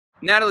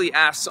Natalie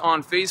asks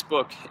on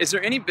Facebook, is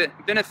there any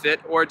benefit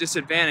or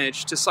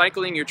disadvantage to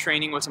cycling your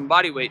training with some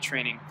body weight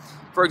training?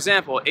 For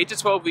example, 8 to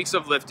 12 weeks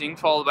of lifting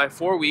followed by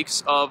 4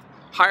 weeks of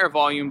higher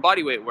volume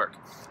body weight work.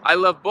 I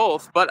love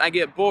both, but I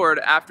get bored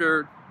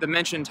after the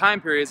mentioned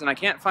time periods and I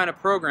can't find a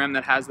program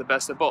that has the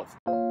best of both.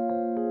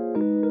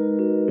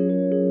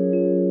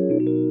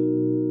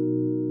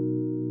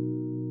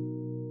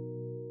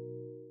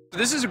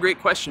 This is a great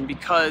question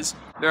because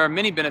there are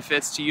many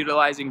benefits to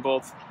utilizing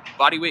both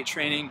body weight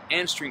training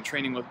and strength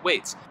training with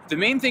weights. The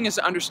main thing is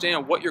to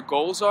understand what your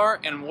goals are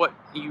and what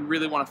you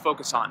really want to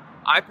focus on.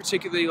 I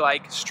particularly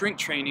like strength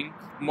training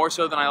more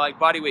so than I like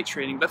body weight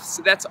training, but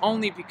that's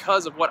only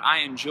because of what I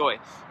enjoy.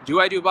 Do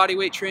I do body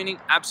weight training?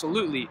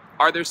 Absolutely.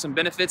 Are there some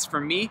benefits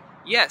for me?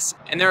 Yes.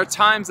 And there are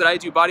times that I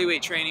do body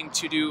weight training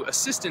to do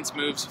assistance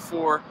moves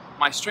for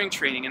my strength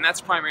training, and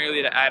that's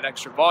primarily to add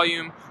extra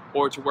volume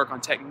or to work on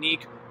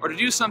technique or to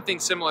do something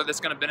similar that's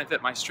going to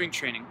benefit my strength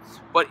training.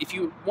 But if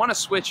you want to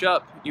switch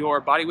up your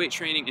body weight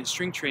training and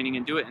strength training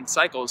and do it in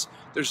cycles,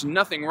 there's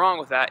nothing wrong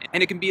with that.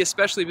 And it can be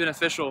especially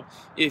beneficial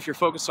if you're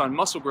focused on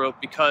muscle growth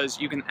because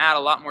you can add a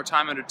lot more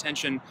time under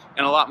tension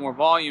and a lot more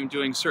volume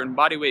doing certain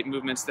body weight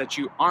movements that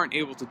you aren't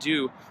able to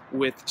do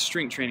with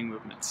strength training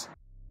movements.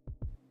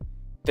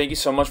 Thank you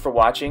so much for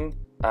watching.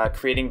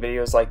 Creating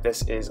videos like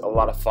this is a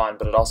lot of fun,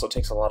 but it also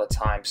takes a lot of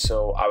time,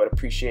 so I would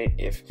appreciate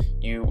if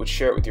you would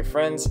share it with your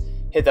friends,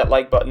 hit that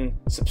like button,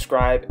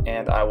 subscribe,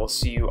 and I will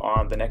see you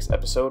on the next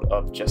episode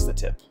of Just the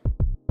Tip.